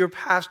pray for your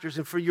pastors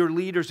and for your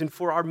leaders and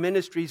for our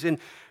ministries and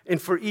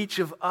for each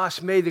of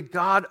us. May the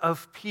God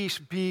of peace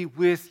be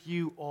with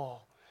you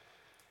all.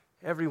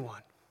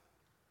 Everyone,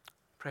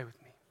 pray with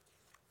me.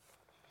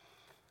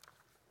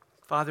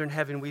 Father in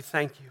heaven, we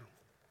thank you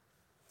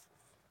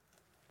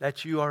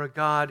that you are a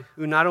God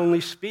who not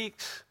only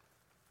speaks,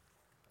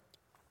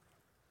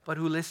 but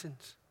who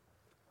listens,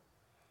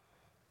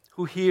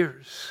 who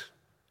hears.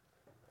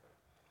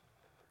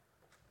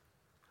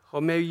 Oh,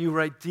 may you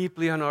write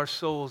deeply on our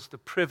souls the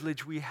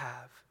privilege we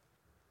have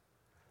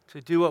to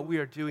do what we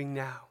are doing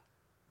now,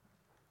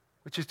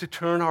 which is to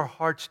turn our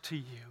hearts to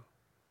you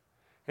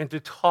and to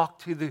talk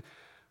to the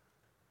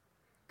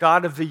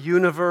God of the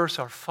universe,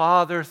 our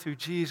Father, through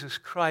Jesus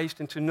Christ,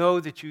 and to know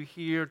that you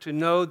hear, to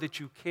know that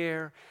you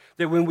care,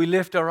 that when we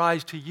lift our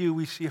eyes to you,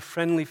 we see a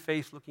friendly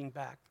face looking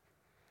back,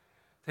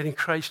 that in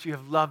Christ you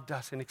have loved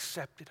us and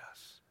accepted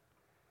us,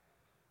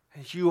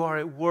 and you are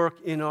at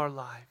work in our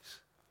lives.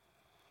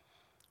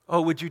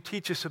 Oh, would you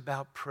teach us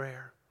about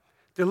prayer?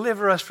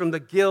 Deliver us from the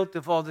guilt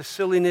of all the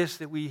silliness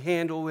that we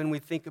handle when we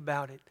think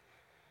about it,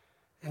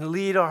 and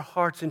lead our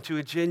hearts into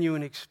a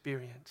genuine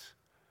experience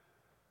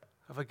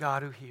of a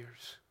God who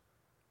hears.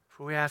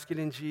 For we ask it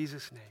in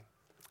Jesus' name.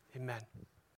 Amen.